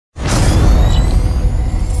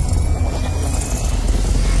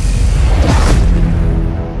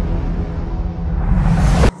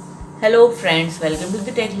Hello friends, welcome to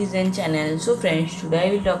the Tech Listen channel. So friends, today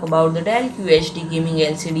I will talk about the Dell QHD gaming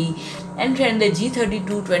LCD. And friend, the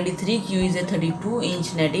G3223Q is a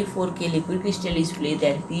 32-inch native 4K liquid crystal display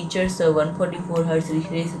that features a 144Hz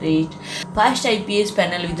refresh rate, fast IPS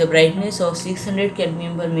panel with a brightness of 600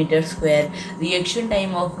 Kelvin per meter square, reaction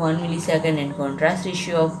time of 1 millisecond and contrast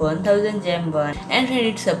ratio of 1000 Gem1. And friend,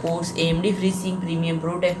 it supports AMD FreeSync Premium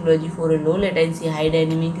Pro technology for a low latency, high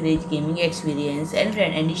dynamic range gaming experience. And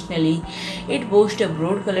friend, additionally, it boasts a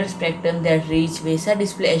broad color spectrum that reaches VESA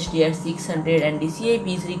Display HDR 600 and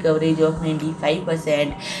DCI-P3 coverage of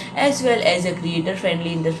 95%, as well as a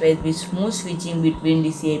creator-friendly interface with smooth switching between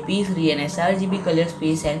DCI-P3 and sRGB color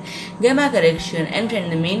space and gamma correction. And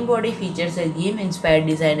the main body features a game-inspired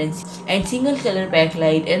design and single color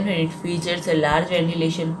backlight, and it features a large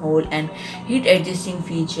ventilation hole and heat adjusting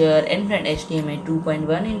feature. And HDMI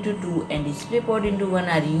 2.1x2 and DisplayPort x 1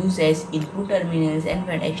 are used as input terminals.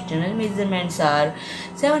 And external measurements are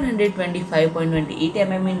 725.28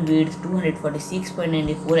 mm in width,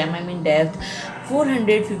 246.94 mm in depth,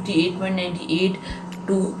 458.98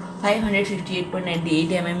 to 558.98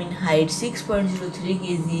 mm in height, 6.03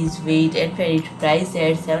 kg is weight, and its price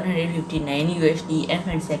at $759.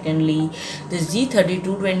 And secondly, the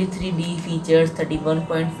G3223D features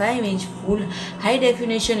 31.5-inch full high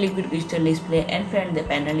definition liquid crystal display, and the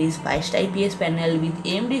panel is Fast IPS panel with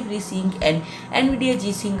AMD FreeSync and NVIDIA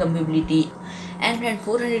G-Sync compatibility. And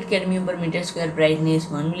 400 Kelvin per meter square brightness,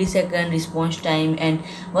 1 millisecond response time, and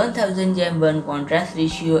 1000 Gem1 contrast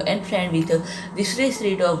ratio. And with a refresh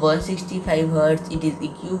rate of 165 Hz, it is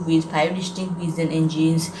equipped with 5 distinct vision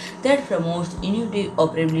engines that promotes intuitive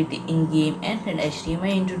operability in game. And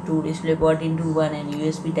HDMI x 2, DisplayPort x 1, and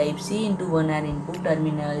USB Type-C x 1 are input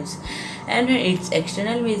terminals. And its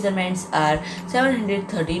external measurements are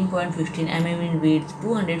 713.15 mm in width,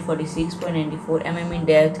 246.94 mm in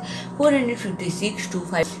depth, 456 to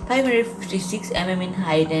 556 mm in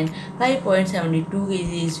height, and 5.72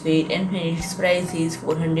 kg is weight. And its price is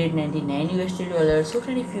 $499. So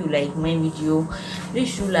friend, if you like my video,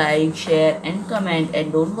 please do like, share and comment,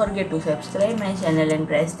 and don't forget to subscribe my channel and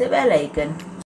press the bell icon.